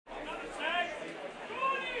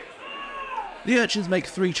The Urchins make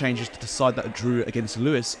 3 changes to the side that drew against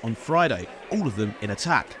Lewis on Friday, all of them in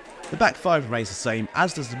attack. The back 5 remains the same,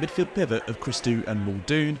 as does the midfield pivot of Christou and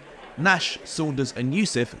Muldoon. Nash, Saunders and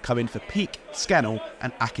Yusuf come in for Peak, Scannell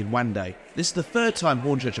and Akinwande. This is the 3rd time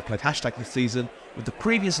Hornchurch have played hashtag this season, with the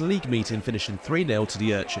previous league meeting finishing 3-0 to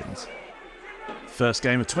the Urchins. First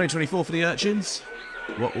game of 2024 for the Urchins.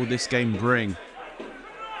 What will this game bring?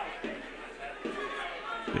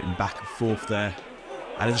 Bitten back and forth there.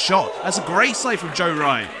 And there's a shot. That's a great save from Joe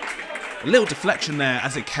Wright. A little deflection there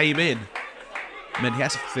as it came in. Meant he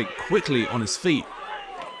had to think quickly on his feet.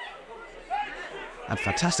 And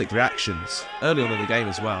fantastic reactions early on in the game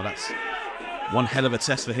as well. That's one hell of a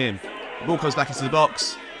test for him. The ball comes back into the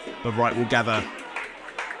box, but Wright will gather.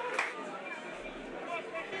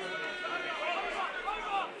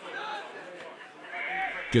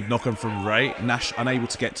 Good knock on from Ray. Nash unable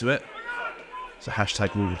to get to it. So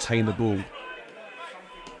hashtag will retain the ball.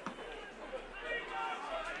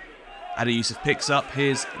 Adi Yusuf picks up.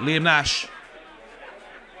 Here's Liam Nash.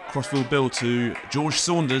 Crossfield build to George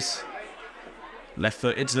Saunders. Left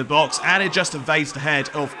foot into the box, and it just evades the head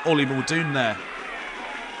of Ollie Muldoon there.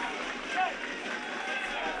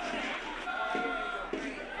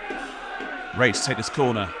 Ready to take this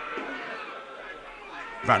corner.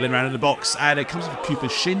 Rattling around in the box, and it comes with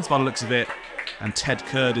Cooper's shins by the looks of it, and Ted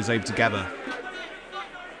Curd is able to gather.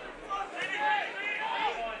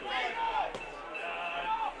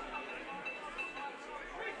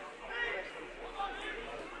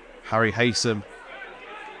 Harry Haysom.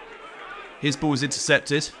 His ball is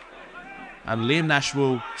intercepted, and Liam Nash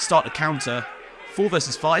will start the counter. 4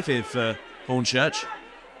 versus 5 here for Hornchurch.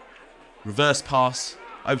 Reverse pass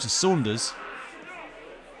over to Saunders.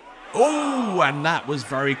 Oh, and that was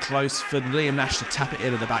very close for Liam Nash to tap it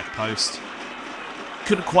in at the back post.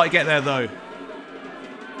 Couldn't quite get there though.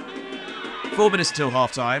 4 minutes until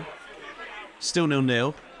half time. Still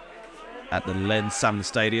 0-0 at the Len Salmon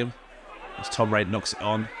Stadium as Tom Reid knocks it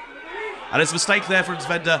on. And there's a mistake there from his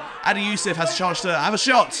defender. Adi Yusuf has a chance to have a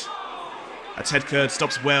shot. And Ted Curd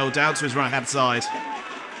stops well down to his right hand side.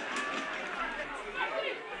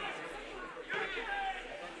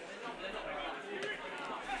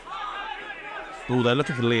 Ball there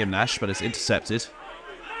looking for Liam Nash, but it's intercepted.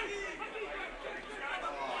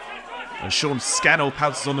 And Sean Scannell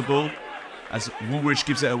pounces on the ball as Woolwich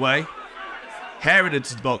gives it away. Herring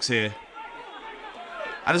into the box here.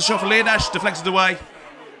 And there's a shot for Liam Nash, deflected away.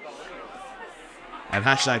 And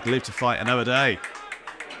hashtag live to fight another day.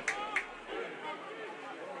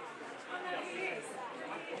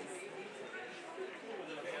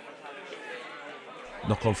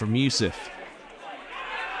 Knock on from Yusuf.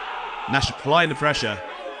 Nash applying the pressure.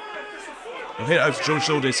 He'll hit it over to George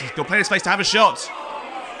Saunders. He's got plenty of space to have a shot.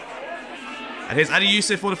 And here's Adi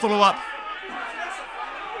Yusuf for the follow-up.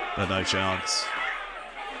 But no chance.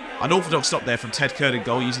 An orthodox stop there from Ted Curd in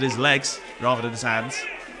goal, using his legs rather than his hands.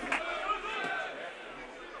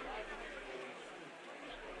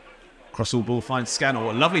 Crossfield ball finds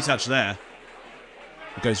Scannell. A lovely touch there.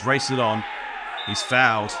 He goes racing on. He's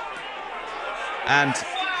fouled. And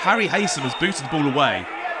Harry Haysom has booted the ball away.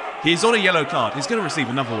 He's on a yellow card. He's going to receive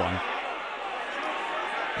another one.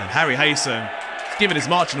 And Harry Haysom has given his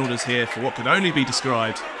marching orders here for what could only be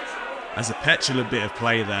described as a petulant bit of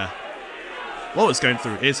play there. What was going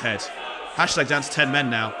through his head? Hashtag down to 10 men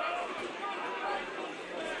now.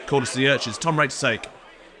 Corner to the Urchins. Tom Reid to take.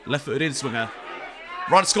 Left-footed in-swinger.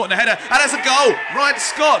 Ryan Scott in the header, and there's a goal! Ryan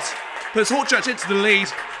Scott puts Hornchurch into the lead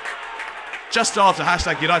just after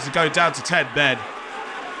hashtag United go down to 10 men.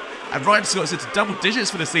 And Ryan Scott's into double digits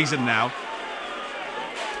for the season now.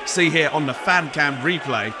 See here on the fan cam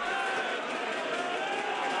replay.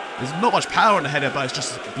 There's not much power on the header, but it's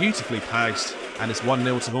just beautifully placed. And it's 1-0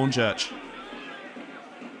 to Hornchurch.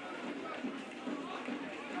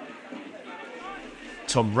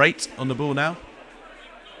 Tom Reid on the ball now.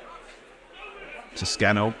 To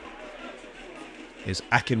Scannell. Here's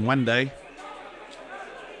Akinwande.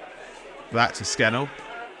 Back to Scannell.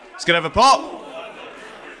 It's going to have a pop.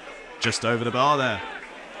 Just over the bar there.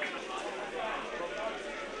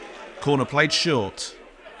 Corner played short.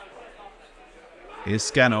 Here's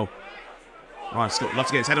Scannell. Ryan Scott would love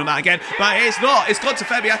to get his head on that again, but it's not. It's gone to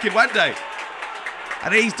Femi Akinwande.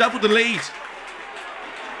 And he's doubled the lead.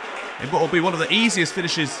 In what will be one of the easiest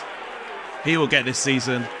finishes he will get this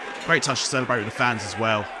season. Great touch to celebrate with the fans as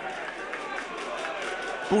well.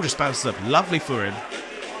 Ball just bounces up lovely for him.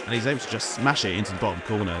 And he's able to just smash it into the bottom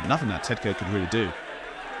corner. Nothing that Ted Curd could really do.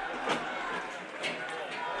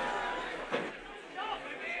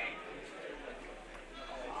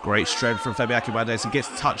 Great strength from Femi Akinwande as he gets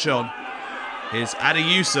the touch on. Here's Adi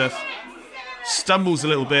Yusuf. Stumbles a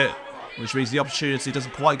little bit. which means the opportunity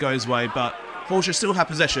doesn't quite go his way, but Hornchurch still have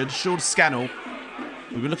possession. Sean Scannell.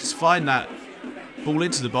 We've been looking to find that ball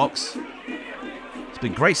into the box. It's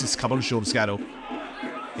been great since come on, Sean Scannell.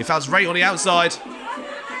 He fouls Rate on the outside.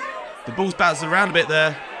 The ball's bouncing around a bit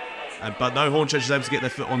there, but no, Hornchurch is able to get their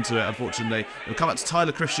foot onto it, unfortunately. It'll come up to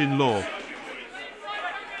Tyler Christian Law.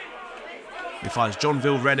 He finds John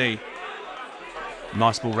Vilreddy.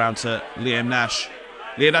 Nice ball round to Liam Nash.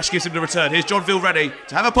 Liam Nash gives him the return. Here's John Vilreddy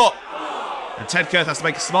to have a pop. And Ted Kurth has to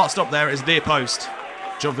make a smart stop there at his near post.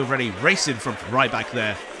 John Vilreddy racing from right back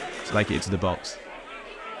there to make it into the box.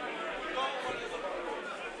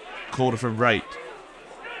 Corner from Rate.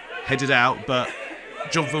 Headed out, but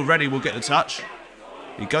John Vilreddy will get the touch.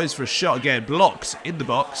 He goes for a shot again. Blocked in the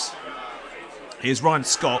box. Here's Ryan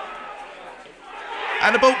Scott.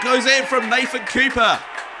 And the ball goes in from Nathan Cooper.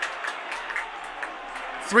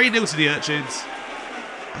 3-0 to the Urchins.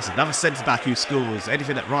 That's another centre-back who scores.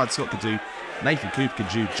 Anything that Ryan Scott could do, Nathan Cooper can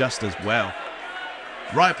do just as well.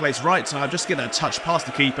 Right place, right time. Just getting a touch past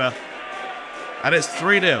the keeper. And it's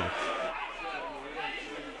 3-0.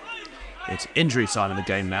 It's injury time in the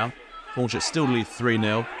game now. Hornchurch still lead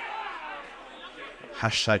 3-0.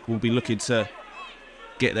 Hashtag will be looking to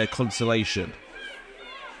get their consolation.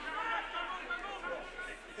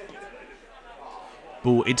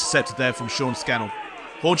 Ball intercepted there from Sean Scannell.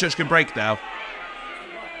 Hornchurch can break now.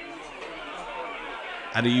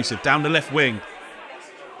 And a Yusuf down the left wing.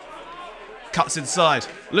 Cuts inside.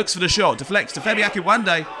 Looks for the shot. Deflects to Femi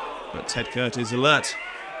Akinwande. But Ted Kurth is alert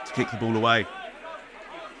to kick the ball away.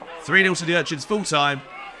 3-0 to the Urchins full time.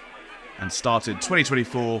 And started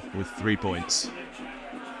 2024 with 3 points.